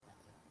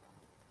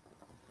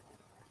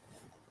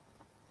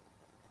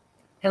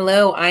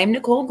Hello, I'm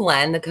Nicole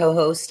Glenn, the co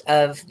host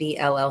of the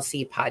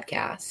LLC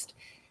podcast.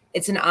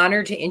 It's an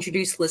honor to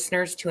introduce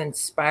listeners to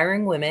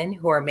inspiring women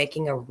who are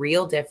making a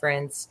real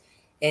difference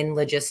in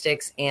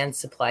logistics and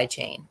supply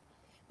chain.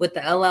 With the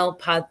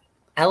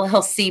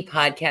LLC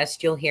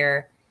podcast, you'll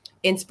hear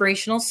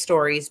inspirational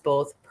stories,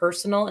 both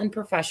personal and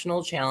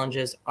professional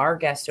challenges our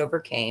guests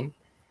overcame,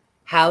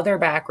 how their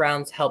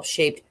backgrounds help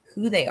shape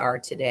who they are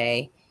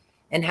today,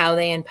 and how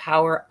they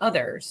empower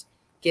others,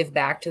 give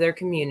back to their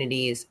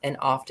communities, and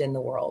often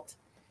the world.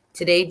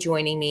 Today,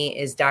 joining me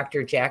is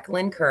Dr.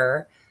 Jacqueline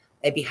Kerr,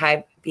 a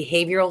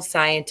behavioral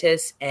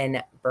scientist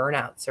and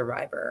burnout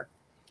survivor.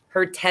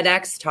 Her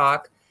TEDx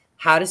talk,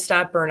 How to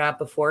Stop Burnout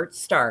Before It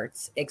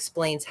Starts,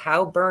 explains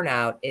how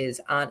burnout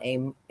is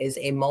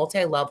a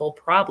multi-level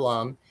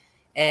problem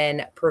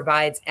and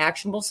provides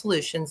actionable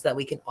solutions that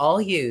we can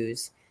all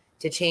use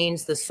to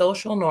change the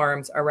social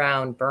norms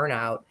around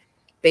burnout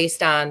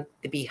based on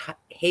the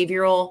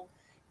behavioral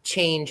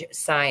change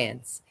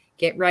science.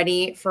 Get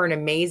ready for an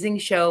amazing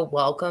show.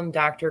 Welcome,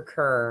 Dr.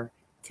 Kerr,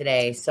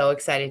 today. So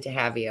excited to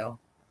have you.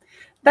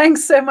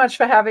 Thanks so much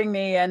for having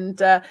me.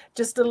 And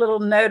just a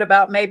little note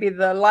about maybe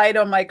the light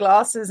on my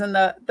glasses and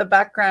the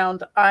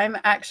background. I'm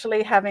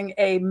actually having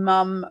a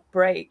mum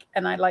break.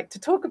 And I like to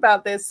talk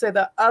about this so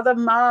that other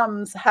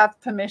mums have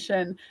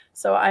permission.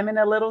 So I'm in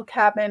a little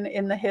cabin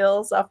in the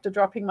hills after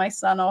dropping my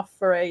son off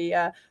for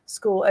a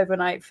school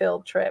overnight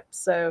field trip.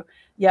 So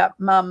yeah,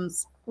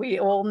 mums, we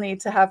all need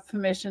to have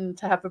permission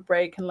to have a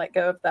break and let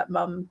go of that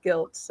mum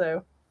guilt.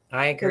 So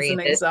I here's agree. an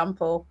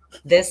example.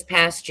 This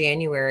past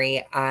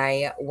January,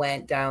 I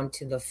went down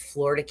to the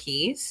Florida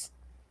Keys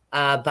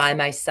by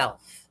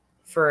myself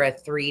for a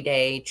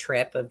 3-day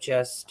trip of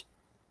just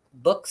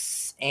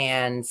books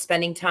and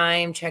spending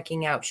time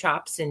checking out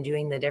shops and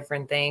doing the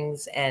different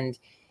things. And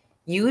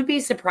you would be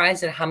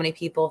surprised at how many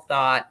people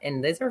thought,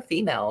 and these are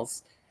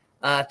females,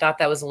 thought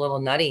that was a little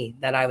nutty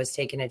that I was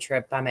taking a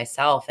trip by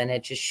myself. And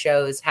it just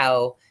shows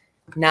how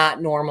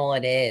not normal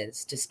it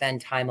is to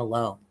spend time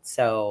alone.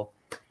 So,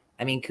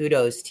 I mean,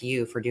 kudos to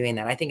you for doing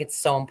that. I think it's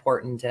so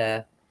important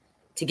to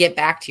get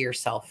back to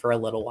yourself for a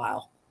little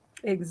while.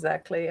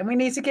 Exactly. And we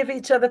need to give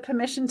each other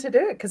permission to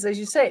do it because, as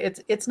you say,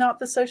 it's not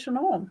the social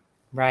norm.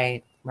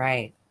 Right,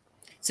 right.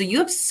 So you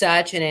have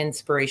such an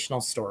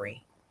inspirational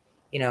story,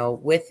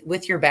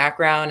 with your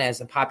background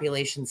as a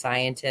population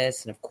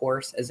scientist and of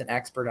course as an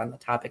expert on the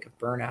topic of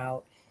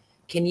burnout.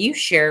 Can you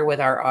share with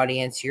our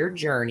audience your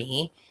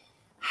journey,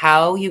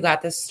 how you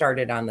got this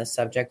started on this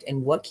subject,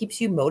 and what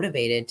keeps you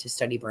motivated to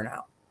study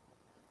burnout?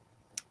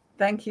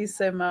 Thank you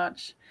so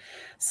much.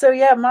 So,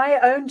 yeah, my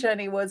own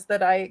journey was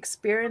that I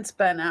experienced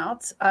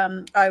burnout.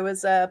 I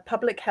was a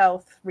public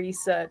health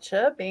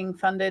researcher being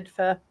funded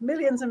for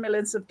millions and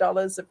millions of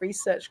dollars of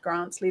research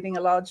grants, leading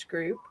a large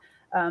group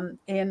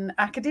in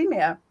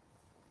academia.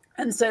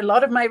 And so a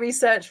lot of my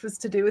research was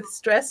to do with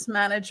stress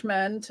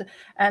management.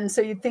 And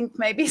so you'd think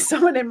maybe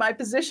someone in my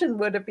position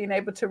would have been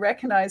able to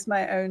recognize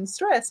my own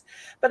stress.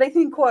 But I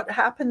think what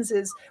happens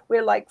is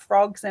we're like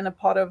frogs in a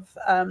pot of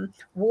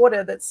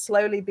water that's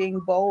slowly being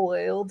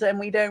boiled, and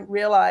we don't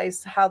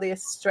realize how the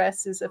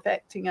stress is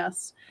affecting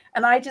us.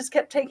 And I just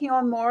kept taking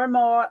on more and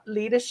more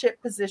leadership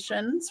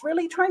positions,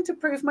 really trying to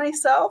prove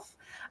myself.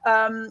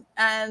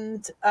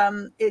 And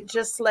it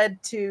just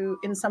led to,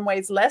 in some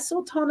ways, less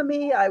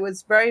autonomy. I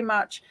was very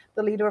much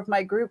the leader of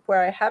my group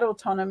where I had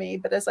autonomy.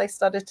 But as I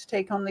started to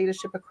take on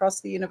leadership across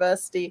the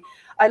university,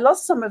 I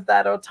lost some of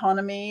that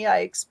autonomy. I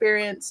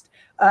experienced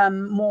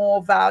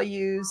more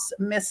values,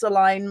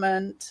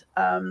 misalignment,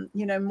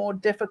 more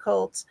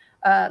difficult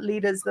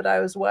leaders that I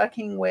was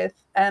working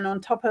with. And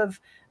on top of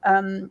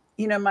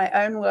my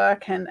own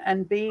work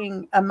and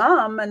being a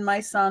mom, and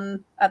my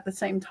son at the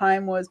same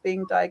time was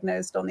being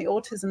diagnosed on the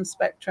autism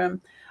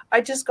spectrum,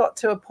 I just got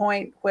to a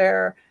point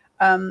where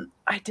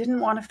I didn't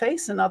want to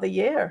face another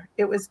year.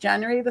 It was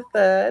January the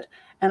 3rd,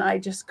 and I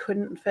just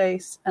couldn't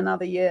face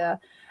another year.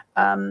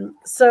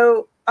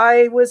 So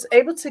I was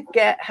able to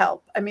get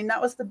help. I mean,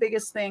 that was the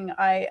biggest thing.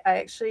 I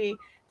actually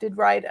did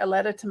write a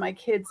letter to my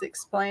kids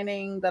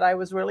explaining that I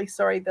was really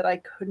sorry that I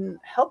couldn't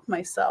help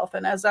myself.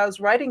 And as I was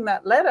writing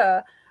that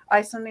letter,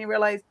 I suddenly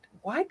realized,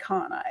 why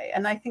can't I?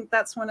 And I think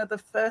that's one of the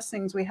first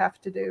things we have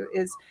to do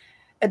is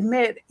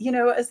admit,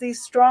 as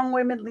these strong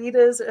women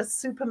leaders, as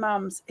super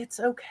moms, it's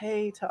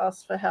okay to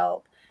ask for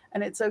help,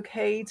 and it's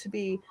okay to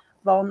be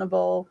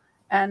vulnerable,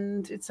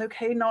 and it's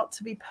okay not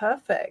to be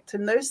perfect.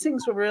 And those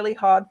things were really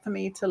hard for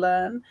me to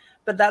learn,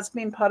 but that's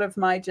been part of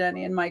my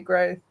journey and my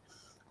growth.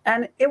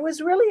 And it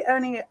was really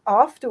only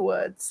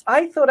afterwards.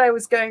 I thought I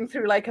was going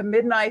through like a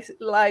midnight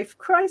life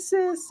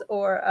crisis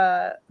or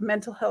a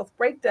mental health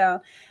breakdown.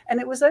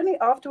 And it was only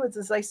afterwards,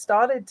 as I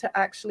started to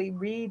actually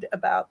read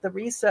about the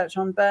research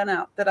on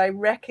burnout, that I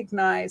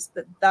recognized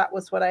that that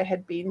was what I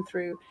had been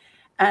through.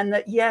 And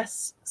that,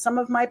 yes, some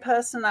of my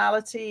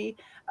personality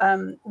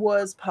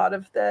was part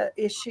of the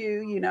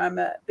issue. I'm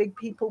a big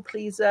people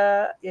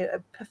pleaser, a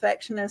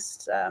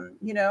perfectionist.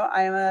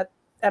 I am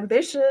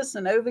ambitious,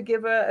 an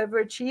overgiver,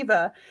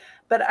 overachiever,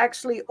 but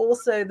actually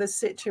also the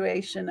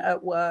situation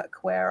at work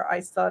where I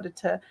started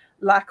to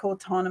lack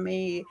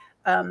autonomy,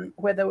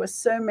 where there were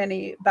so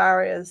many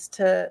barriers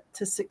to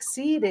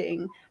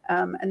succeeding.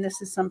 And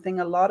this is something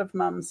a lot of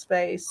mums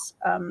face.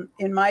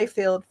 In my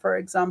field, for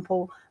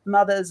example,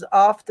 mothers,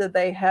 after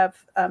they have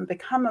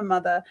become a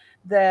mother,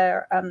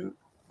 their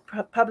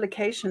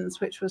publications,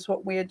 which was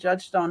what we are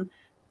judged on,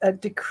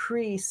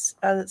 decrease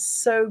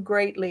so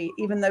greatly,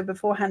 even though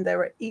beforehand they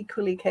were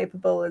equally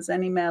capable as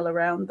any male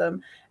around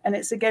them. And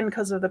it's again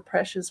because of the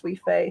pressures we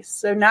face.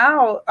 So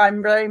now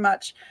I'm very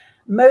much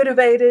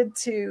motivated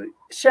to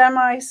share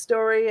my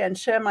story and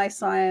share my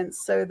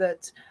science so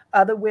that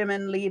other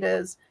women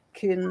leaders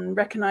can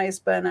recognize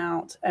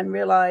burnout and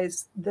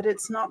realize that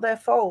it's not their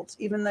fault,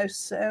 even though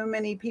so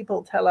many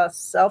people tell us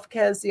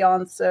self-care is the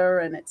answer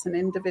and it's an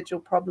individual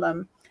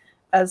problem.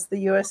 As the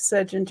US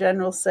Surgeon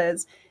General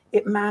says,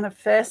 it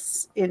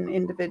manifests in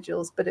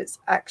individuals, but it's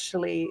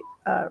actually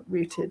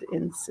rooted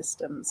in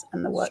systems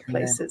and the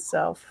workplace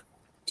itself.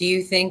 Do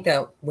you think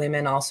that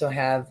women also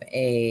have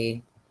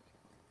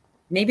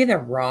maybe the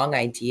wrong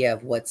idea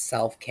of what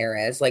self-care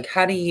is? Like,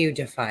 how do you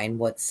define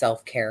what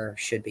self-care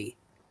should be?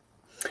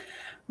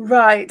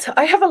 Right.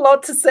 I have a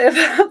lot to say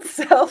about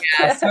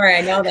self-care. Yeah, sorry,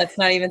 I know that's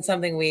not even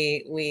something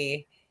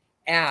we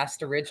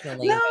asked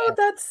originally. No,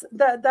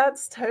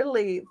 that's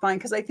totally fine,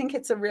 because I think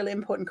it's a really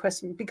important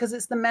question, because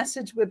it's the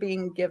message we're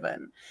being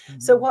given. Mm-hmm.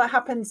 So what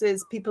happens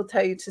is people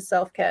tell you to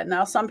self-care.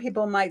 Now, some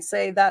people might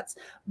say that's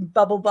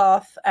bubble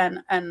bath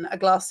and a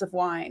glass of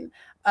wine.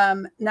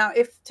 Now,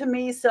 if to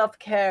me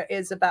self-care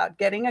is about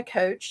getting a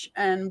coach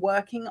and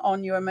working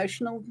on your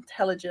emotional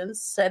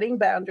intelligence, setting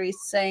boundaries,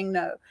 saying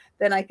no,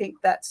 then I think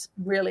that's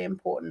really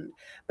important.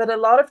 But a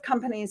lot of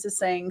companies are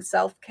saying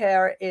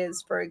self-care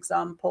is, for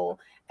example,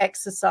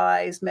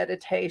 exercise,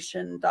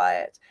 meditation,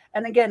 diet.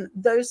 And again,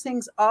 those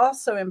things are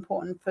so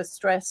important for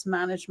stress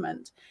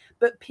management.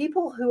 But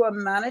people who are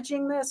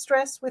managing their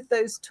stress with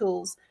those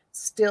tools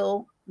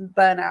still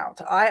burn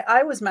out.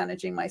 I was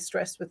managing my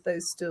stress with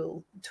those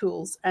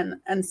tools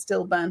and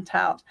still burnt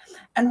out.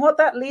 And what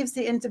that leaves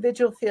the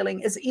individual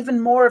feeling is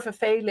even more of a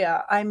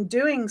failure. I'm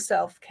doing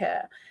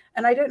self-care.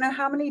 And I don't know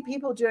how many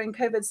people during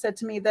COVID said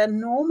to me their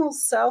normal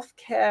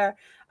self-care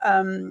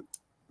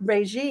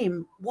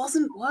regime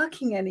wasn't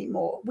working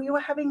anymore. We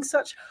were having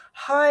such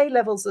high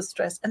levels of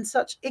stress and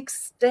such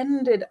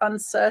extended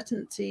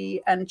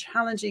uncertainty and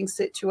challenging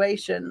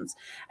situations.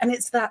 And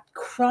it's that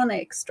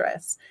chronic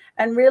stress.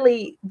 And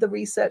really, the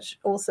research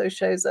also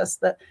shows us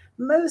that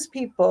most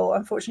people,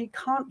 unfortunately,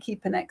 can't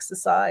keep an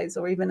exercise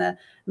or even a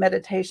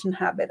meditation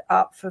habit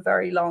up for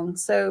very long.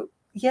 So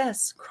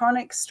yes,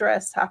 chronic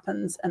stress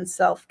happens and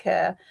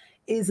self-care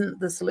isn't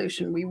the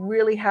solution. We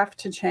really have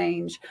to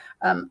change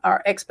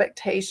our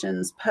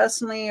expectations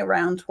personally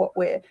around what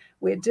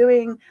we're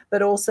doing,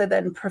 but also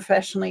then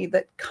professionally,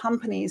 that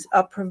companies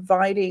are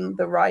providing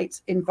the right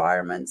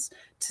environments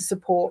to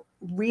support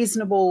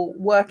reasonable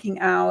working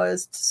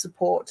hours, to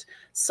support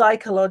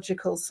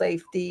psychological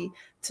safety,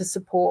 to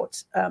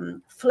support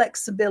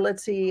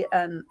flexibility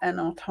and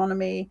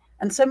autonomy.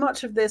 And so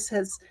much of this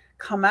has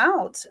come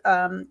out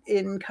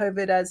in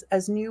COVID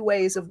as new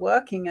ways of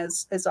working,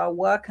 as our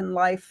work and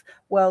life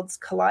worlds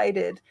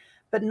collided.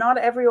 But not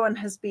everyone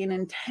has been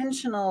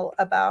intentional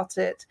about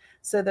it.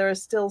 So there are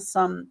still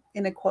some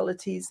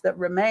inequalities that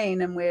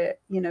remain. And we're,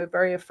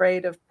 very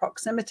afraid of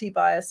proximity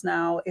bias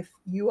now if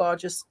you are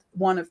just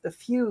one of the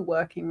few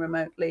working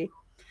remotely.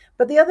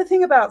 But the other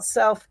thing about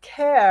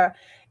self-care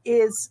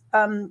is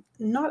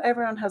not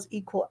everyone has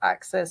equal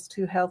access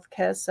to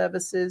healthcare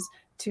services,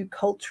 to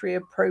culturally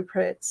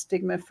appropriate,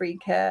 stigma-free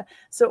care.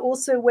 So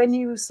also when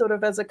you sort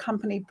of as a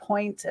company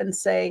point and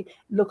say,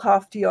 look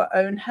after your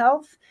own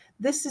health,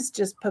 this is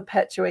just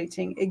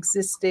perpetuating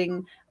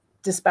existing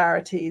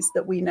disparities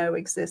that we know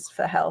exist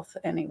for health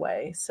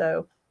anyway.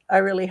 So I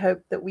really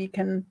hope that we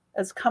can,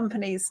 as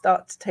companies,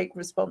 start to take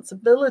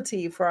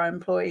responsibility for our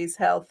employees'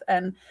 health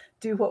and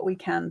do what we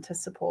can to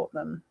support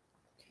them.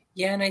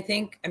 Yeah, and I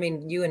think,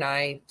 you and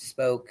I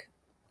spoke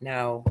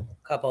now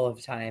a couple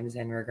of times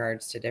in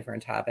regards to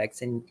different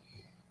topics, and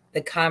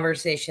the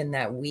conversation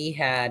that we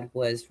had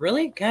was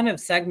really kind of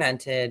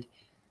segmented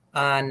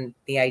on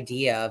the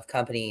idea of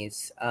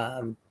companies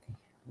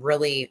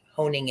really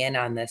honing in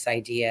on this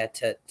idea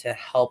to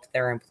help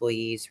their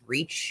employees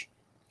reach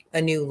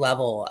a new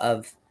level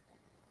of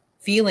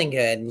feeling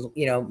good,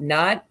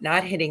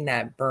 not hitting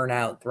that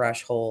burnout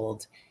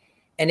threshold.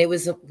 And it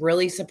was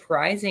really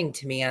surprising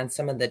to me on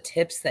some of the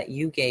tips that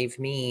you gave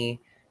me.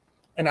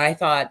 And I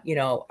thought,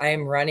 I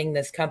am running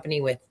this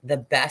company with the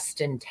best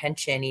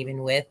intention,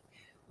 even with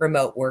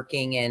remote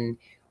working, and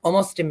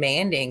almost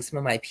demanding some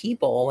of my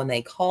people when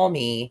they call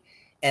me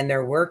and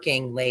they're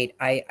working late.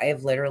 I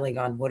have literally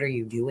gone, what are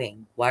you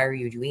doing? Why are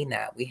you doing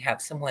that? We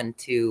have someone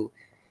to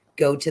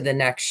go to the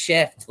next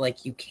shift.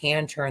 Like, you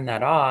can turn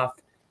that off.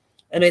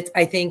 And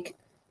I think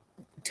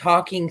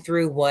talking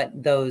through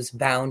what those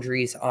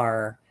boundaries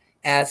are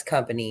as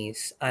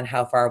companies on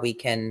how far we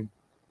can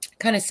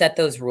kind of set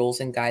those rules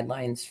and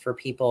guidelines for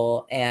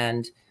people,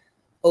 and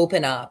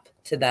open up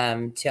to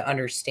them to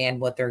understand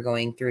what they're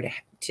going through,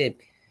 to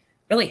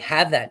really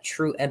have that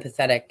true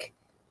empathetic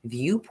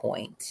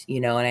viewpoint,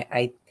 and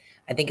I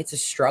think it's a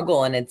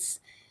struggle, and it's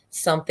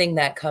something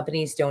that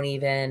companies don't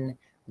even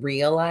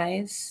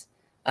realize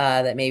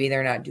that maybe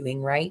they're not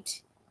doing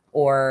right,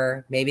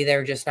 or maybe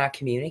they're just not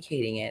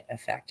communicating it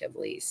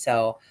effectively.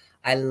 So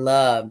I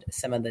loved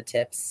some of the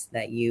tips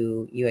that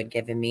you had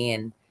given me,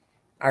 and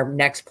our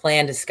next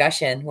plan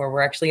discussion, where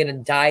we're actually going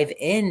to dive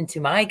into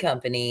my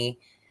company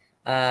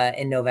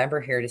in November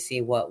here to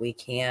see what we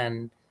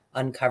can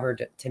uncover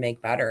to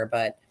make better.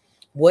 But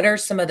what are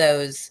some of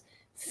those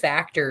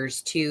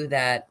factors too,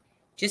 that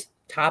just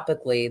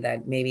topically,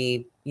 that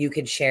maybe you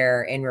could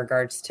share in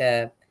regards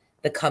to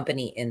the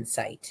company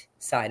insight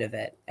side of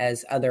it,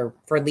 as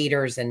for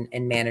leaders and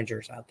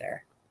managers out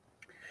there?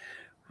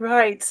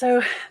 Right.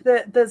 So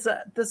there's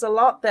a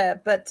lot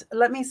there, but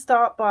let me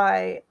start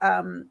by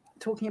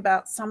talking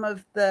about some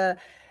of the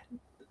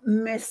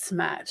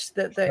mismatch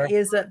that there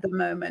is at the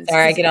moment.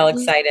 Sorry, I get all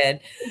excited.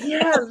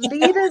 Yeah,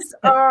 leaders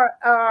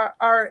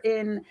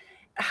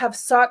have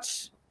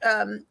such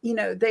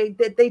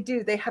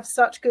they have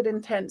such good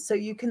intent. So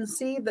you can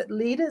see that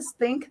leaders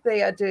think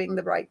they are doing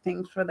the right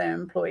thing for their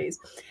employees,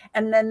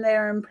 and then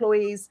their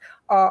employees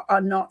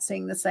are not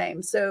seeing the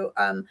same. So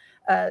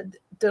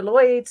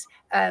Deloitte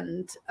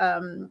and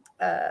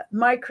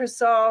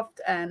Microsoft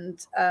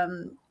and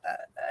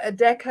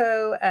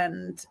Adecco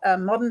and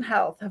Modern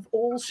Health have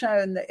all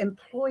shown that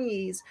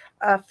employees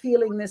are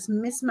feeling this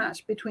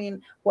mismatch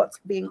between what's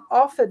being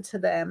offered to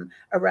them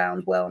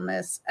around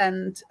wellness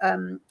and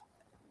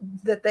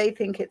that they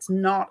think it's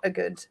not a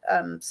good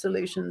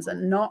solutions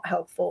and not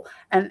helpful,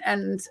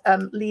 and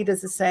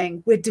leaders are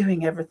saying we're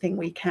doing everything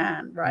we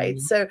can, right?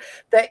 Mm-hmm. So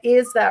there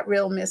is that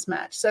real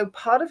mismatch. So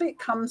part of it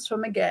comes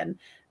from, again,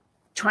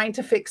 trying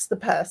to fix the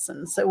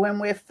person. So when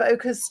we're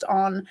focused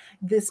on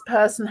this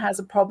person has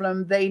a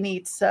problem, they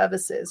need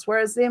services,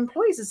 whereas the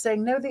employees are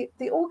saying, no,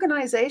 the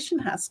organization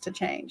has to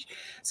change.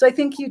 So I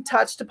think you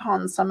touched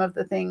upon some of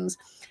the things,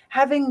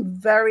 having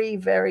very,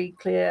 very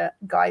clear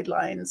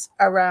guidelines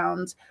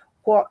around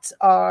what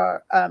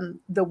are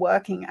the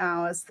working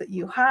hours that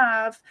you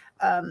have.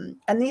 And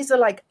these are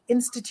like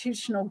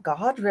institutional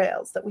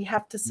guardrails that we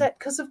have to set,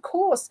 because of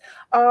course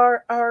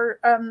our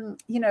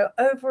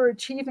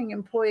overachieving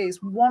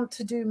employees want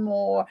to do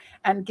more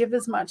and give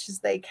as much as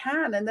they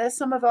can. And they're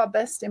some of our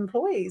best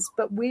employees,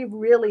 but we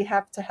really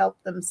have to help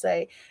them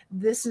say,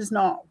 this is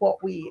not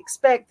what we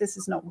expect. This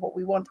is not what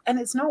we want. And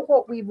it's not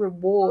what we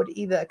reward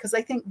either. Because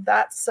I think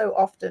that's so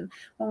often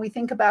when we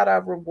think about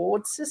our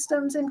reward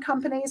systems in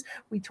companies,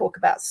 we talk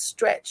about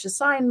stretch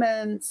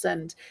assignments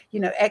and,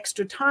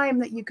 extra time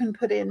that you can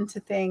put into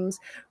things.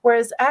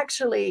 Whereas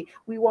actually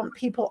we want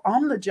people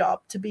on the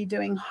job to be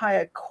doing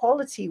higher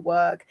quality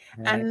work,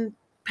 right, and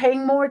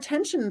paying more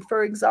attention,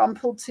 for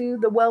example, to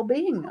the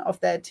well-being of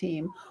their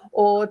team,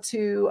 or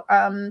to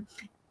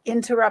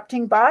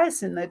interrupting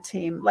bias in their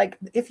team. Like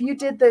if you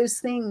did those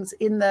things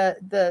in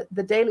the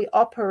daily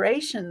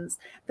operations,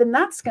 then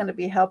that's going to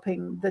be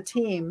helping the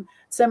team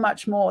so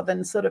much more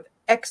than sort of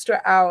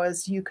extra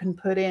hours you can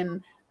put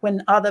in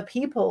when other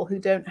people who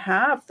don't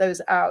have those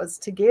hours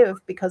to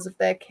give because of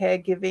their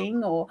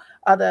caregiving or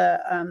other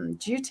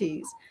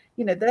duties,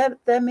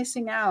 they're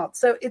missing out.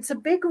 So it's a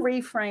big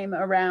reframe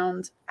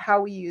around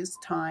how we use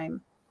time.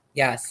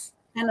 Yes.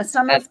 And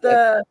some of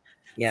the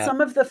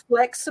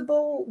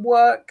flexible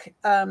work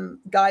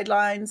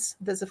guidelines,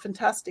 there's a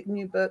fantastic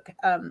new book,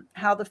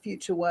 How the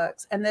Future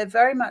Works. And they're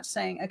very much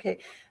saying, okay,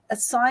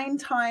 assign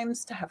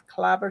times to have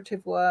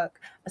collaborative work,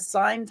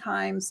 assign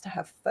times to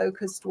have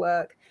focused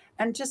work,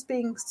 and just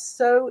being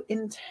so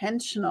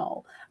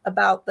intentional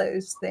about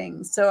those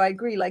things. So I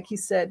agree, like you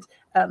said,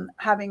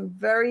 having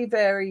very,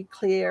 very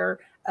clear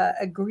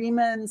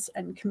agreements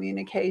and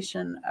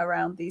communication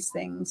around these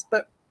things.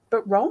 But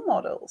role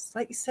models,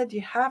 like you said,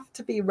 you have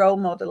to be role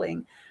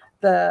modeling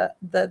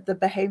the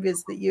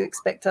behaviors that you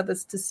expect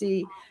others to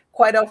see.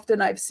 Quite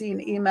often I've seen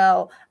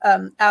email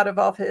out of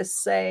office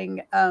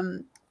saying,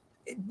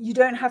 you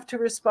don't have to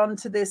respond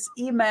to this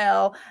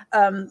email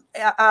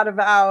out of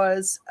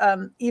hours,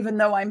 even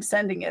though I'm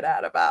sending it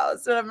out of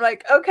hours. And I'm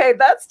like, okay,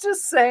 that's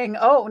just saying,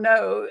 oh,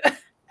 no.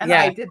 And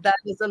yeah. I did that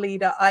as a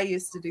leader. I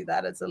used to do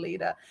that as a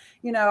leader.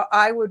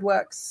 I would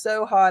work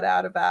so hard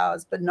out of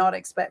hours, but not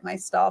expect my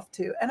staff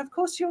to. And of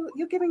course,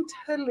 you're giving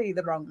totally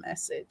the wrong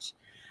message.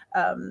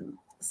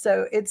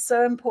 So it's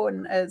so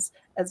important as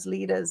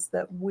leaders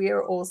that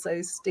we're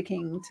also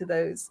sticking to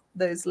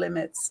those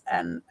limits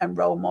and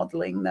role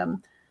modeling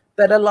them.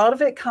 But a lot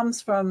of it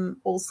comes from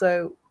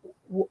also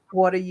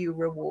what are you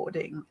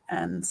rewarding?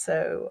 And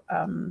so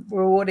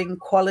rewarding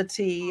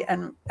quality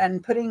and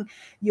putting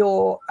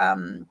your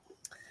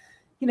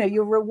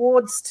your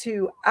rewards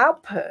to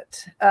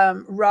output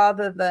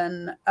rather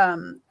than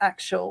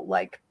actual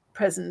like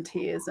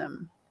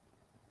presenteeism.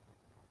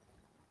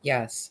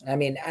 Yes. I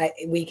mean,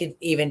 we could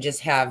even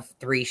just have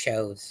 3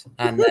 shows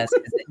on this,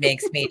 because it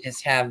makes me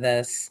just have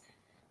this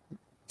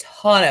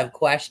ton of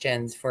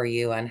questions for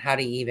you on how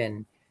to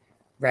even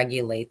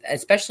regulate,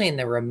 especially in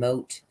the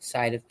remote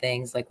side of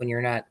things, like when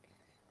you're not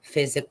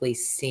physically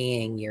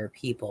seeing your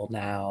people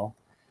now,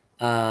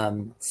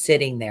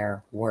 sitting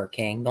there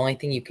working. The only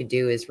thing you could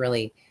do is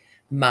really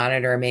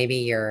monitor maybe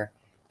your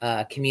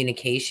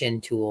communication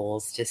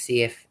tools to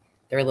see if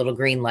there are little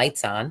green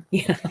lights on,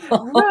 you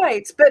know?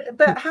 Right.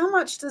 But how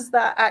much does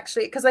that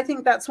actually, because I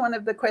think that's one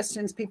of the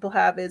questions people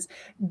have is,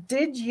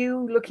 did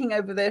you looking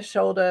over their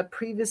shoulder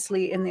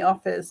previously in the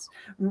office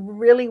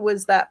really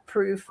was that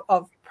proof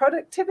of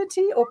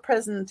productivity or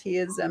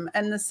presenteeism?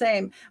 And the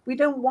same, we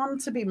don't want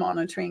to be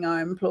monitoring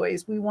our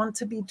employees. We want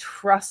to be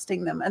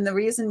trusting them. And the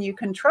reason you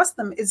can trust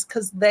them is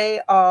because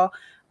they are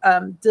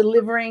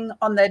delivering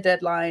on their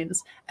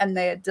deadlines and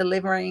they're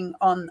delivering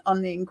on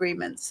the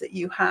agreements that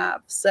you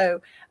have. So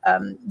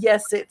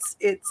yes,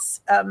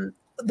 it's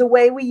the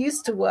way we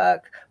used to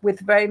work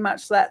with very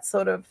much that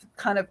sort of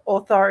kind of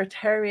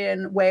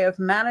authoritarian way of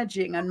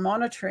managing and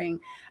monitoring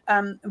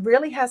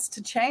really has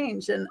to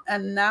change. And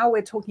now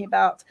we're talking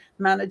about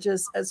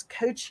managers as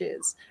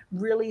coaches,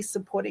 really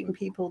supporting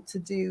people to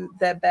do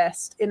their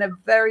best in a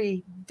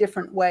very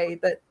different way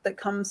that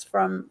comes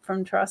from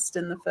trust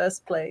in the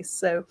first place.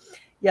 So,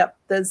 yep,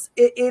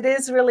 it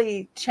is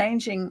really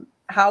changing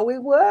how we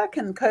work,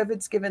 and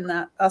COVID's given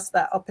us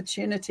that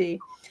opportunity.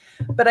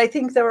 But I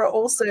think there are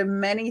also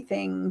many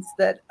things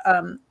that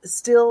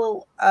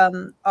still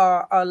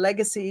are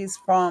legacies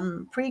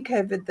from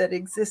pre-COVID that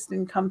exist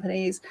in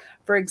companies.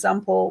 For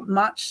example,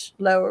 much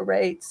lower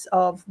rates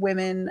of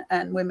women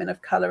and women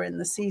of color in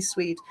the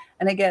C-suite.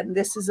 And again,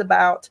 this is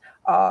about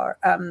our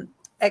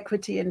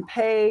equity in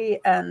pay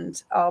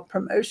and our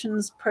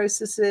promotions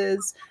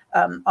processes.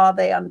 Are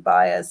they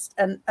unbiased?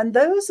 And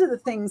those are the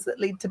things that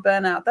lead to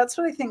burnout. That's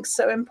what I think is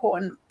so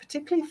important,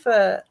 particularly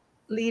for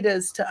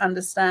leaders to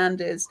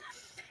understand, is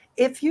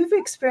if you've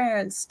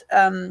experienced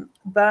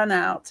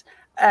burnout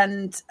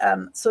and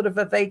sort of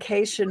a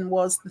vacation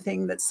was the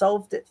thing that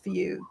solved it for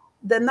you,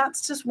 then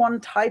that's just one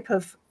type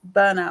of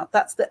burnout.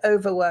 That's the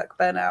overwork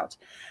burnout.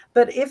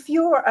 But if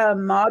you're a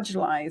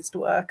marginalized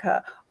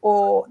worker,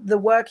 or the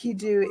work you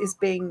do is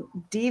being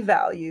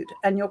devalued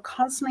and you're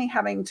constantly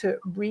having to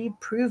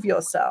reprove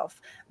yourself,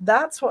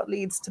 that's what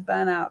leads to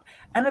burnout.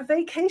 And a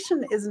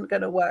vacation isn't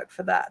going to work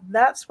for that.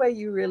 That's where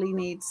you really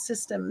need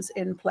systems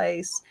in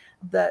place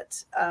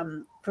that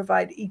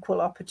provide equal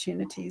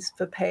opportunities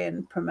for pay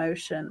and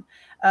promotion.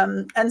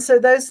 And so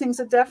those things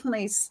are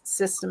definitely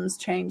systems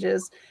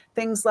changes.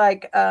 Things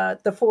like the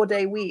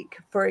 4-day week,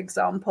 for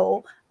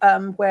example,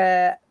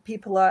 where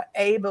people are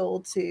able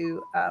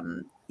to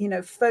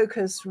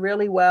focus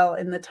really well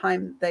in the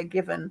time they're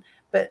given,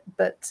 but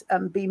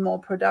be more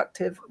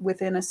productive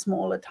within a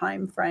smaller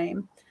time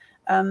frame.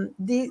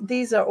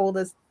 These are all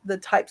the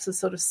types of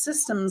sort of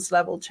systems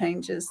level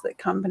changes that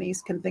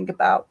companies can think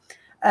about.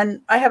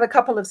 And I have a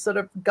couple of sort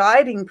of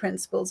guiding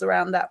principles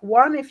around that.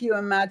 One, if you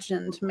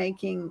imagined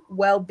making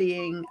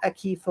well-being a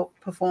key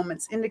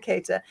performance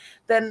indicator,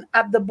 then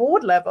at the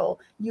board level,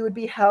 you would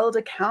be held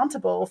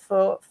accountable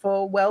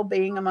for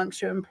well-being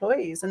amongst your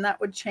employees, and that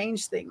would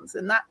change things.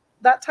 And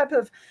that type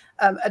of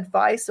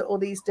advice at all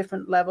these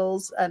different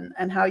levels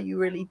and how you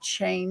really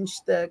change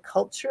the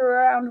culture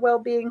around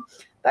well-being,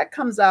 that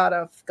comes out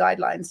of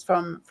guidelines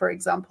from, for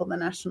example, the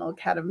National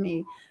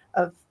Academy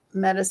of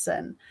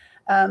Medicine.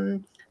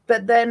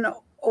 But then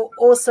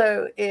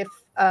also if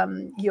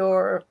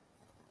you're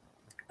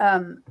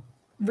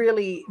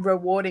really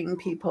rewarding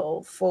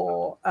people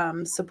for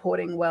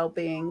supporting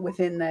well-being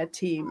within their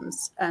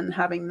teams and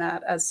having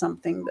that as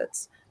something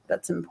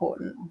that's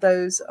important,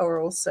 those are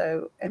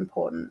also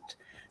important.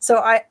 So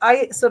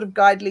I sort of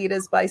guide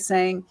leaders by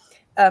saying,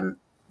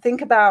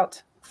 think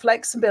about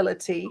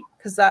flexibility,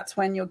 because that's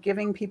when you're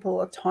giving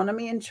people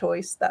autonomy and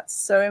choice. That's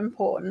so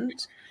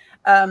important.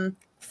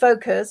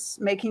 Focus,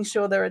 making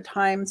sure there are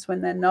times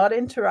when they're not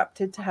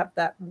interrupted to have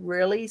that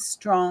really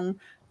strong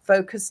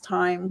focus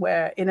time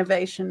where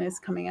innovation is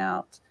coming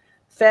out.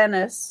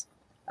 Fairness,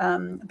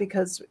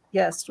 because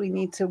yes, we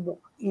need to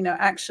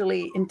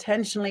actually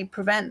intentionally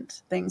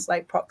prevent things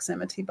like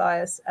proximity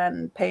bias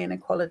and pay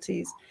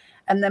inequalities.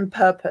 And then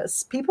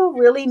purpose. People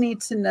really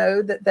need to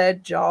know that their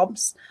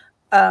jobs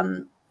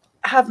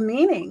have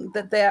meaning,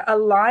 that they're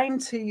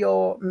aligned to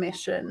your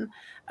mission,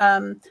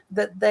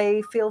 that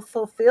they feel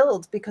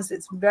fulfilled because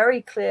it's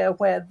very clear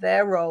where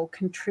their role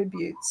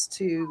contributes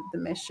to the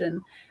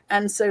mission.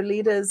 And so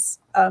leaders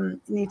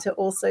need to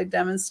also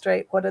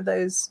demonstrate what are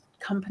those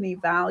company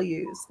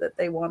values that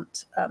they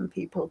want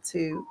people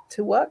to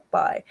work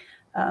by.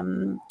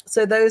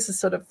 So those are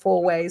sort of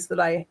 4 ways that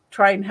I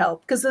try and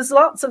help, because there's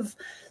lots of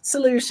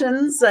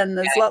solutions and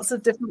there's lots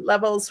of different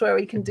levels where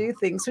we can do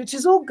things, which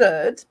is all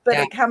good, but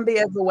it can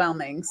be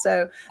overwhelming.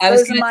 So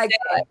those are my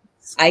guides.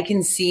 I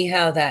can see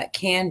how that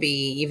can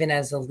be, even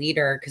as a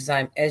leader, because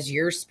as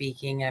you're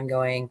speaking, I'm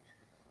going,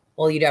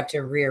 well, you'd have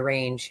to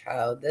rearrange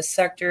how this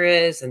sector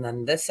is and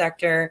then this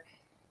sector.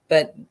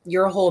 But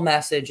your whole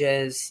message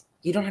is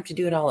you don't have to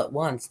do it all at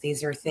once.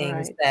 These are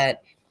things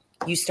that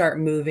you start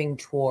moving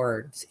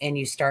towards and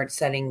you start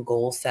setting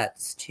goal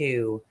sets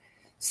too.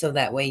 So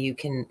that way you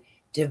can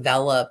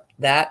develop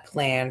that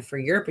plan for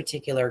your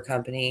particular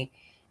company?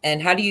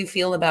 And how do you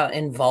feel about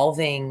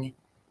involving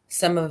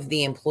some of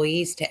the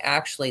employees to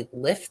actually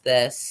lift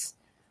this,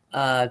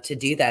 to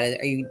do that?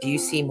 Do you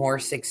see more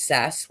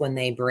success when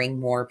they bring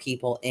more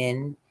people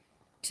in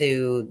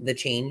to the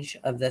change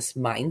of this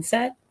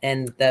mindset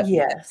and the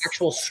Yes.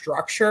 actual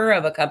structure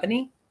of a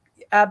company?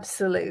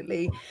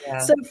 Absolutely. Yeah.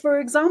 So,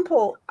 for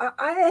example,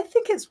 I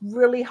think it's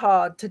really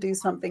hard to do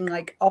something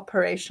like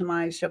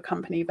operationalize your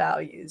company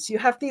values. You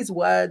have these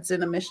words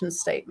in a mission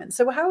statement.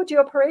 So, how would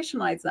you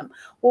operationalize them?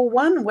 Well,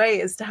 one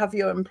way is to have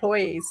your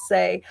employees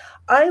say,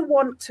 I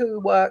want to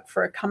work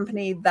for a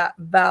company that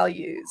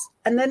values.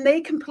 And then they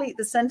complete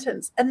the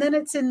sentence. And then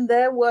it's in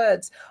their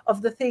words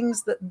of the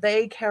things that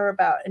they care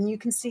about. And you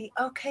can see,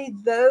 okay,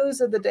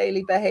 those are the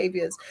daily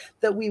behaviors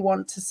that we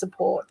want to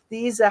support.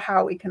 These are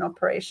how we can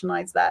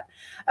operationalize that.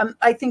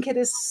 I think it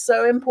is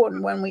so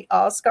important when we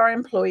ask our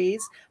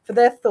employees for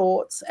their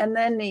thoughts and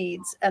their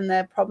needs and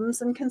their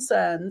problems and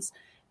concerns.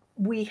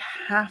 We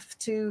have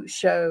to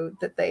show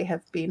that they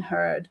have been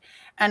heard.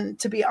 And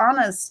to be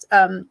honest,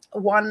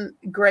 one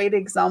great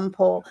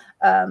example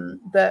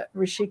that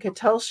Rishika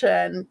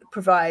Tulshan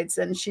provides,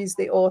 and she's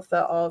the author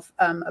of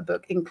a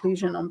book,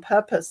 Inclusion on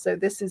Purpose. So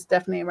this is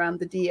definitely around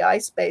the DEI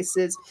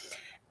spaces.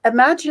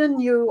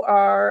 Imagine you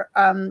are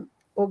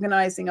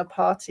organizing a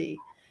party.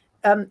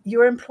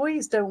 Your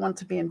employees don't want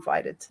to be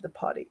invited to the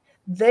party.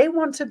 They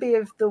want to be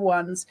the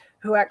ones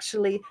who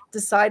actually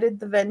decided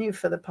the venue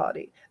for the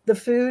party, the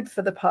food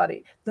for the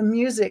party, the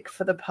music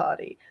for the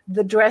party,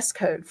 the dress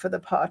code for the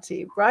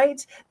party,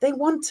 right? They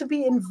want to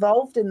be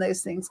involved in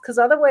those things, because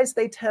otherwise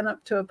they turn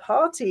up to a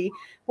party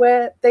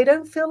where they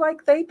don't feel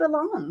like they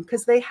belong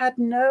because they had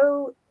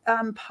no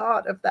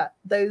part of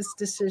those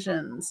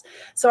decisions.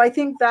 So I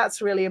think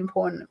that's really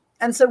important.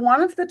 And so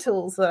one of the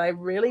tools that I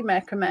really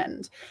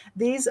recommend,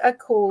 these are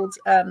called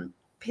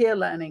peer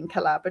learning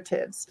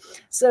collaboratives.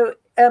 So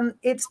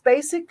it's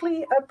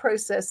basically a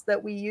process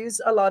that we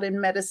use a lot in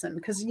medicine,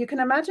 because you can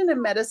imagine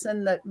in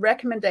medicine that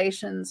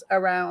recommendations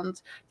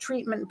around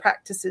treatment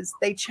practices,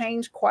 they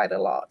change quite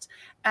a lot.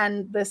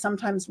 And they're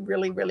sometimes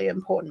really, really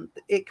important.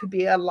 It could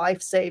be a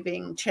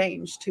life-saving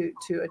change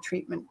to a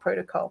treatment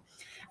protocol.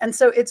 And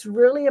so it's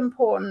really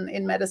important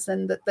in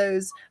medicine that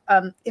those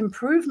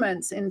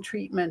improvements in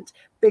treatment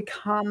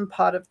become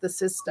part of the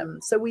system.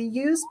 So we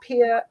use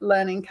peer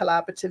learning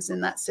collaboratives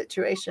in that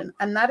situation.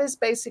 And that is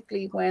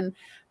basically when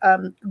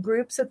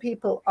groups of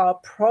people are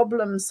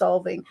problem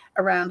solving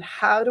around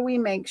how do we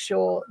make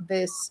sure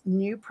this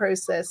new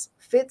process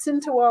fits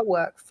into our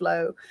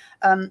workflow?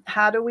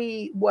 How do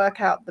we work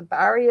out the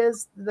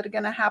barriers that are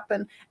going to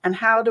happen? And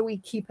how do we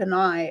keep an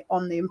eye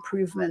on the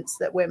improvements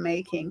that we're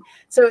making?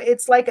 So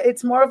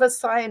it's more of a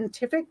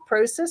scientific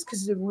process,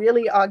 because you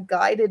really are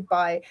guided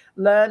by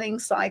learning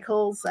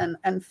cycles and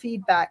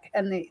feedback,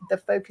 and the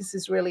focus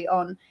is really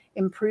on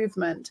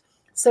improvement.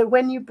 So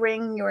when you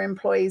bring your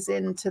employees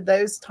into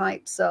those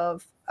types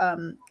of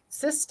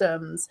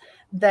systems,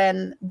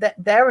 then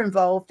they're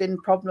involved in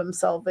problem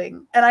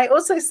solving. And I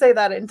also say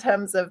that in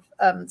terms of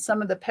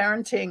some of the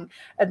parenting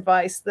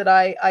advice that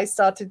I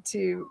started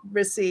to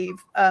receive,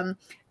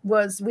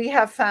 was we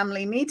have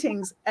family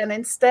meetings, and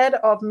instead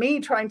of me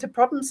trying to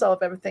problem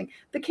solve everything,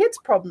 the kids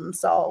problem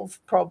solve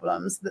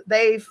problems that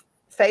they've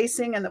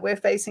facing and that we're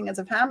facing as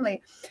a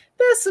family.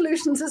 Their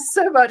solutions are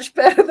so much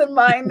better than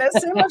mine. They're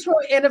so much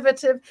more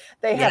innovative.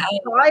 They have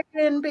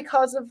buy-in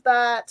because of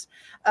that,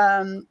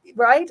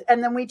 right?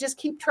 And then we just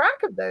keep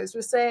track of those.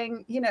 We're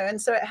saying,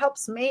 and so it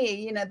helps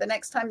me, the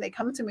next time they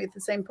come to me with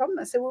the same problem,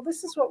 I say, well,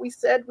 this is what we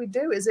said we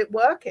do. Is it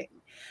working?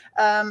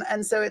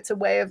 And so it's a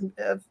way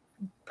of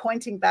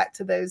pointing back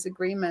to those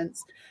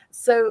agreements.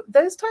 So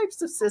those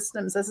types of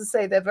systems, as I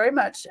say, they're very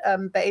much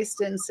based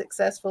in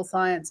successful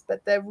science,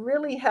 but they're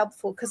really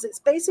helpful because it's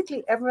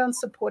basically everyone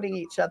supporting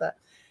each other.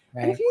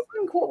 Right. And if you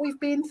think what we've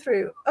been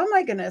through, oh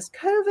my goodness,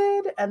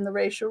 COVID and the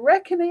racial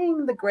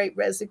reckoning, the Great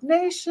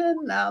Resignation,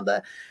 now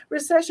the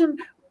recession,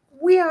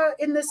 we are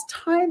in this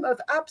time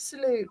of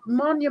absolute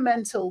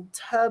monumental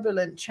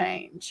turbulent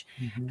change.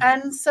 Mm-hmm.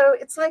 And so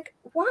it's like,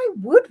 why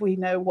would we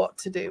know what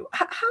to do?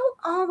 How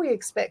are we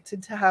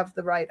expected to have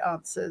the right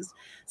answers?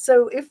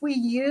 So if we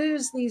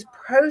use these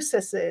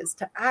processes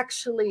to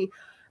actually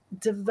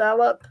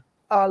develop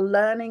our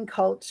learning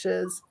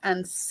cultures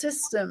and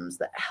systems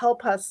that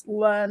help us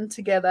learn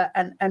together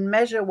and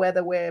measure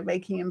whether we're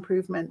making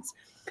improvements,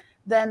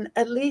 then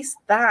at least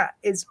that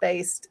is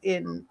based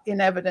in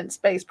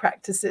evidence-based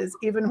practices,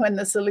 even when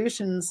the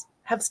solutions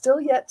have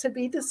still yet to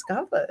be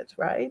discovered,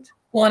 right?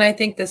 Well, and I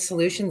think the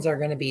solutions are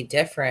going to be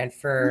different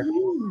for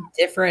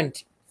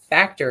different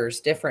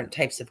factors, different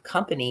types of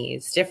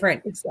companies,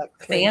 different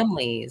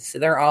families.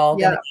 They're all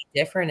going to be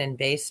different and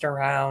based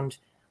around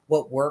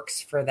what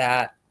works for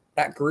that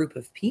group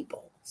of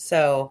people.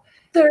 So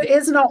there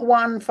is not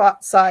one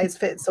size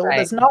fits all. Right.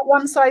 There's not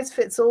one size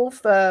fits all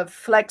for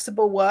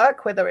flexible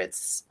work, whether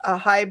it's a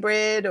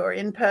hybrid or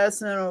in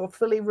person or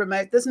fully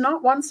remote. There's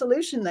not one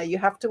solution there. You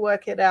have to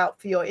work it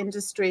out for your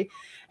industry.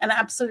 And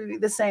absolutely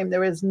the same.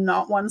 There is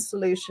not one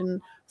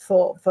solution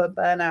for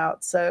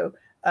burnout. So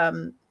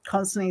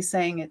constantly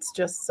saying it's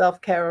just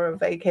self-care or a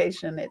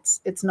vacation.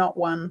 It's not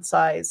one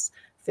size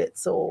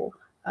fits all,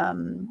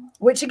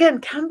 which again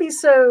can be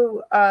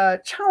so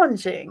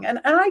challenging. And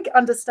I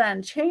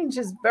understand change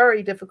is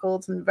very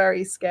difficult and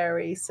very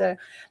scary. So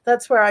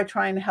that's where I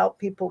try and help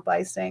people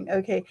by saying,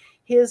 okay,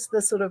 here's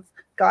the sort of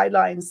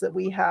guidelines that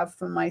we have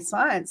from my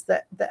science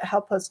that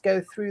help us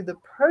go through the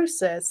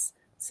process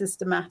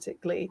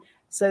systematically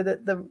so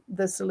that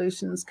the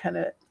solutions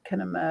can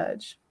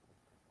emerge.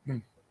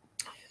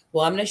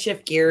 Well, I'm going to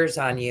shift gears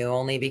on you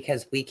only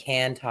because we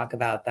can talk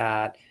about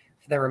that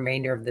for the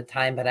remainder of the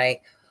time. But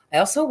I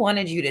also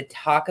wanted you to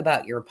talk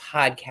about your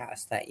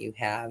podcast that you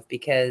have,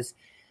 because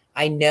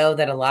I know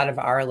that a lot of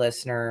our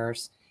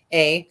listeners,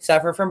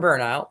 suffer from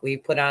burnout. We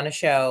put on a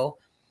show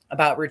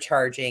about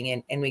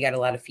recharging and we got a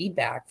lot of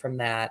feedback from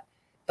that.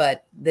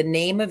 But the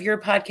name of your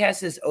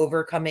podcast is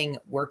Overcoming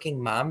Working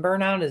Mom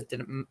Burnout.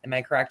 Am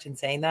I correct in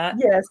saying that?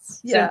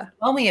 Yes. Yeah. So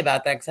tell me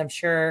about that, because I'm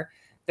sure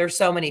there's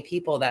so many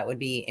people that would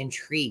be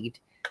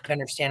intrigued to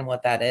understand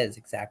what that is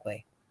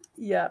exactly.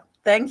 Yeah.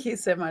 Thank you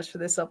so much for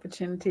this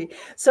opportunity.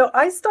 So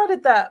I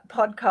started that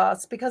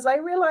podcast because I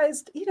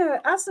realized,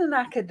 as an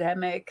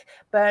academic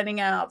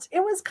burning out, it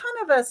was kind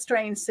of a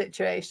strange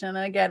situation. And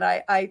again,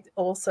 I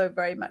also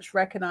very much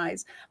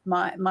recognize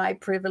my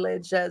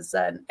privilege as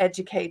an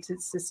educated,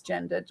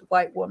 cisgendered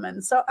white woman.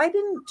 So I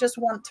didn't just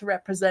want to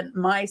represent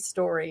my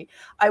story.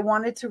 I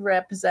wanted to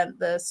represent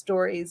the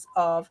stories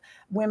of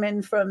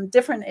women from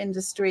different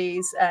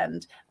industries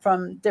and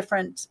from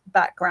different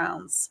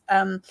backgrounds.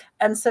 And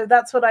so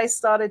that's what I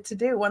started to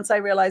do once I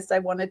realized I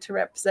wanted to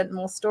represent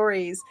more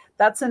stories.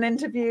 That's an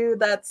interview,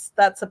 that's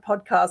a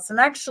podcast. And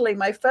actually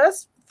my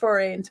first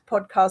foray into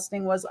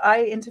podcasting was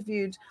I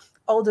interviewed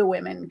older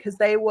women, because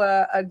they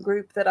were a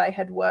group that I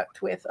had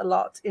worked with a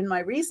lot in my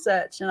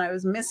research, and I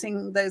was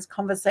missing those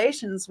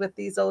conversations with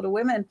these older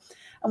women.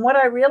 And what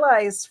I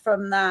realized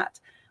from that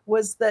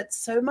was that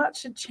so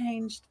much had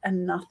changed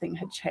and nothing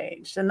had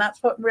changed. And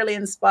that's what really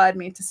inspired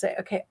me to say,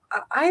 okay,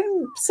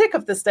 I'm sick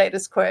of the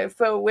status quo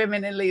for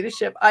women in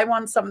leadership. I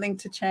want something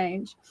to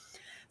change.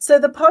 So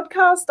the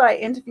podcast, I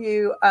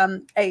interview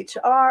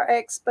HR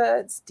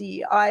experts,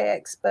 DEI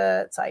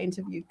experts, I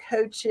interview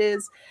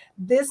coaches.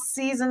 This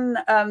season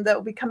that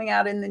will be coming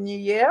out in the new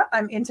year,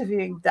 I'm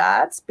interviewing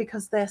dads,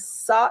 because they're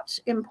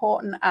such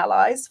important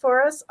allies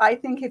for us. I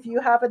think if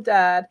you have a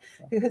dad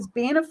who has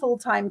been a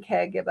full-time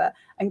caregiver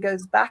and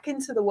goes back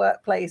into the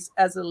workplace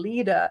as a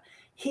leader,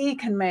 he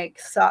can make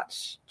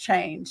such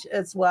change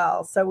as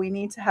well. So we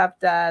need to have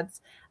dads.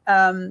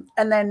 And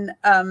then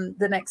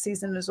the next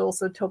season is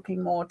also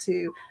talking more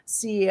to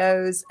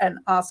CEOs and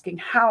asking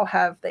how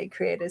have they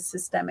created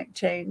systemic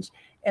change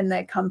in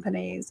their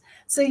companies.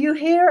 So you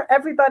hear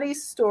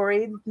everybody's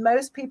story.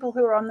 Most people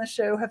who are on the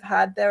show have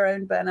had their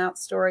own burnout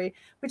story,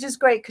 which is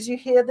great because you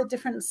hear the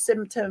different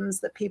symptoms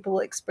that people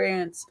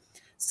experience.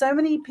 So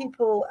many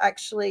people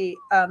actually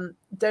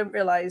don't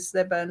realize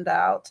they're burned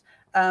out.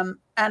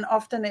 And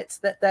often it's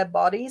that their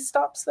body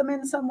stops them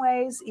in some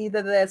ways.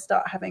 Either they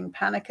start having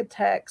panic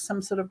attacks,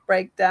 some sort of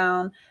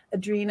breakdown,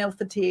 adrenal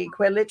fatigue,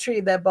 where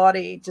literally their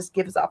body just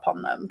gives up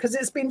on them because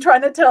it's been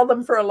trying to tell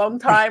them for a long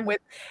time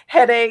with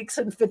headaches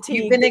and fatigue.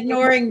 You've been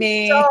ignoring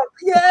me. Stop.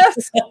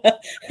 Yes.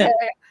 Okay.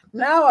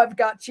 Now I've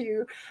got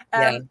you.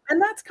 Yeah.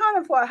 And that's kind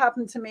of what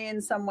happened to me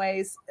in some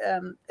ways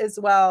as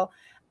well.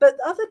 But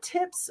other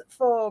tips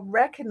for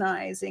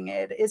recognizing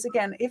it is,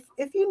 again,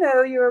 if you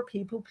know you're a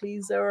people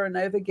pleaser or an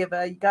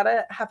overgiver, you got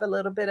to have a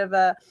little bit of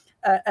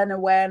an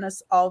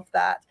awareness of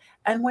that.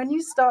 And when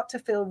you start to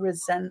feel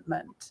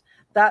resentment,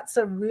 that's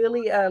a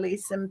really early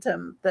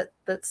symptom that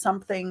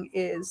something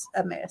is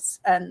amiss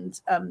and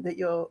that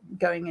you're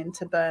going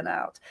into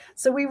burnout.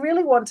 So we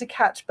really want to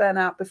catch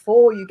burnout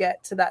before you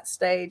get to that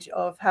stage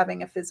of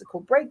having a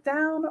physical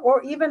breakdown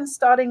or even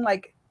starting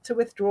to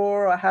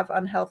withdraw or have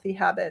unhealthy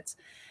habits.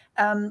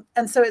 And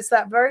so it's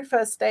that very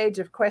first stage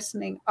of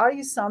questioning, are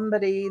you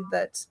somebody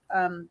that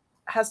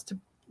has to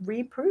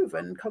reprove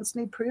and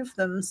constantly prove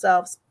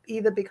themselves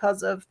either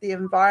because of the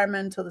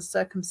environment or the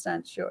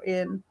circumstance you're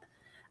in?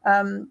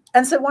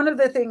 And so one of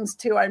the things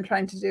too I'm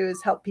trying to do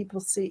is help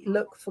people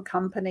look for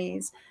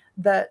companies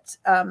that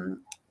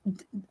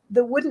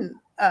wouldn't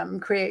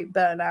create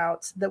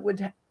burnout, that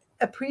would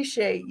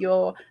appreciate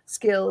your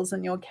skills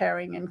and your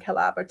caring and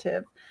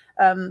collaborative.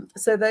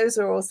 So those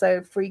are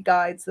also free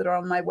guides that are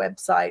on my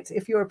website.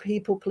 If you're a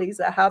people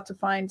pleaser, how to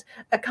find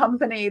a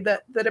company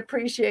that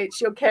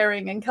appreciates your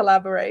caring and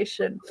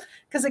collaboration.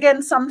 Because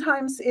again,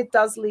 sometimes it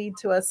does lead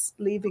to us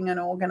leaving an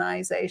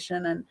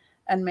organization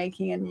and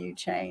making a new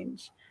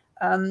change.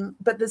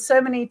 But there's so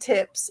many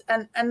tips.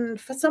 And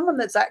for someone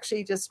that's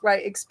actually just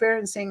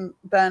experiencing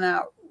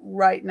burnout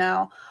right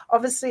now,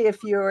 obviously,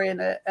 if you're in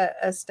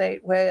a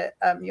state where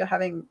you're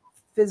having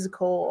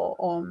physical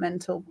or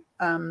mental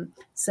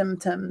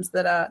symptoms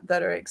that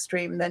are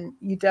extreme, then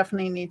you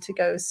definitely need to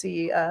go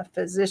see a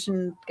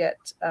physician, get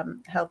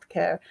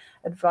healthcare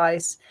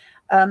advice.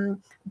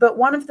 But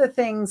one of the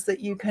things that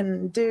you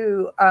can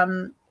do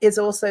is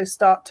also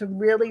start to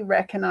really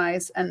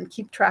recognize and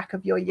keep track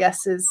of your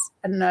yeses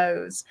and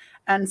nos,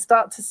 and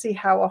start to see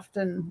how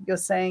often you're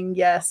saying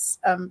yes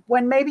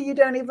when maybe you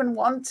don't even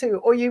want to,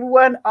 or you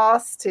weren't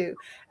asked to.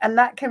 And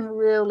that can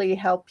really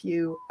help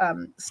you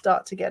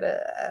start to get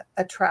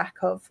a track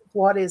of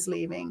what is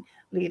leading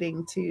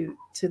to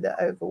the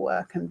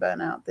overwork and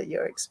burnout that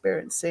you're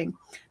experiencing.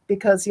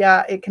 Because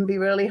it can be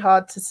really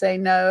hard to say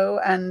no,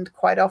 and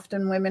quite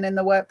often women in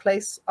the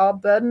workplace are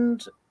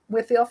burdened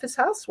with the office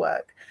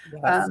housework.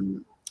 Yes.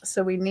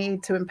 So we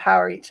need to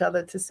empower each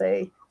other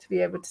to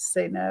be able to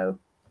say no.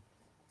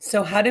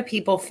 So how do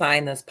people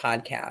find this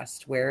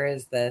podcast? Where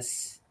is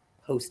this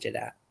hosted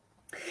at?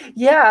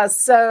 Yeah,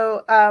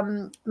 so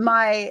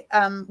my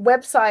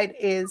website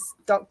is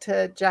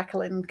Dr.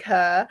 Jacqueline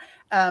Kerr,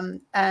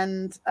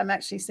 and I'm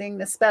actually seeing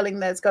the spelling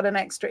there's got an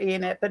extra E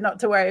in it, but not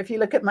to worry. If you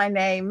look at my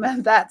name,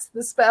 that's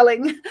the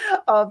spelling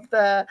of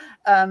the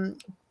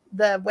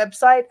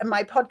website. And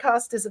my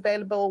podcast is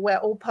available where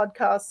all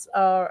podcasts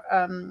are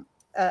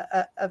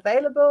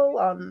available,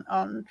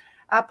 on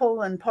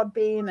Apple and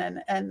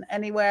Podbean and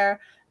anywhere.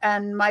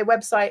 And my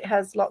website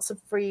has lots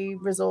of free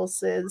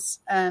resources.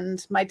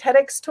 And my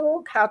TEDx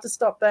talk, How to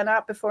Stop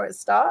Burnout Before It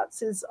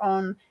Starts, is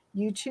on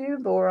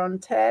YouTube or on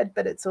TED,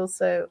 but it's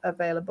also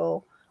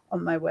available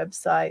on my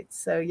website.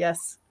 So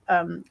yes,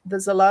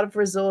 there's a lot of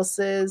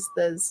resources.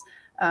 There's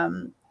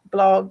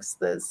blogs,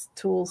 there's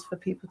tools for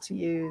people to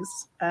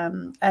use.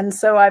 And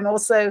so I'm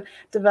also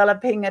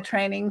developing a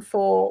training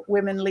for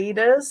women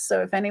leaders.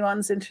 So if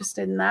anyone's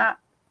interested in that,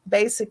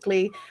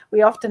 basically,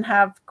 we often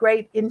have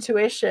great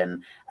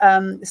intuition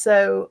on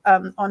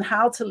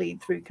how to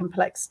lead through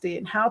complexity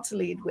and how to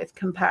lead with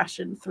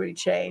compassion through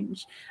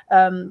change.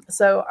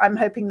 So I'm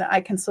hoping that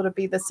I can sort of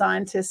be the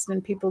scientist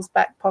in people's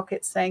back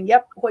pockets saying,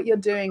 yep, what you're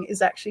doing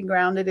is actually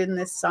grounded in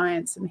this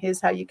science, and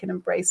here's how you can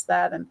embrace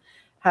that and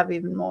have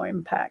even more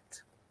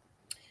impact.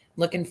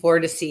 Looking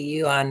forward to see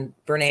you on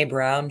Brene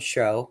Brown's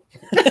show.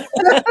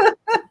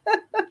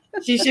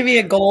 She should be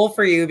a goal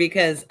for you,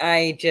 because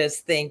I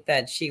just think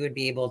that she would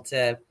be able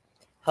to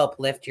help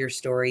lift your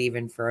story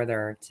even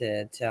further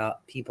to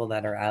people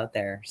that are out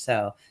there.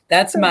 So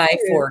that's my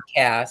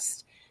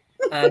forecast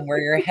on where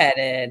you're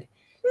headed.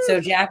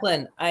 So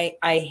Jacqueline, I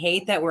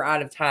hate that we're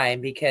out of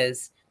time,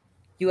 because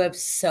you have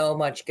so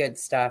much good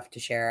stuff to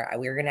share.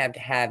 We're going to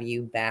have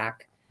you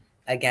back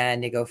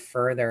again to go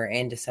further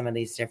into some of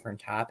these different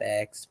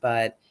topics.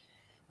 But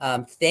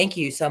thank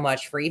you so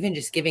much for even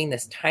just giving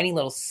this tiny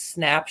little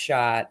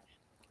snapshot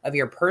of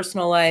your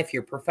personal life,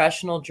 your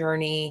professional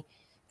journey,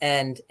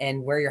 and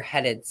where you're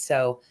headed.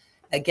 So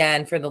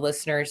again, for the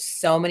listeners,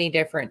 so many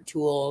different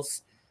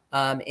tools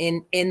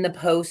in the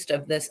post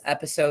of this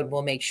episode.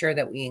 We'll make sure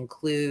that we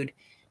include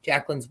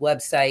Jacqueline's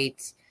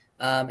website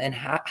and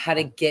how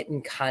to get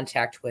in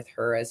contact with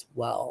her as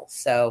well.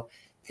 So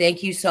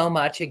thank you so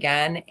much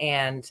again.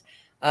 And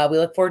we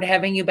look forward to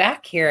having you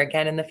back here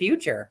again in the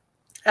future.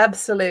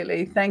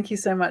 Absolutely. Thank you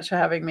so much for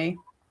having me.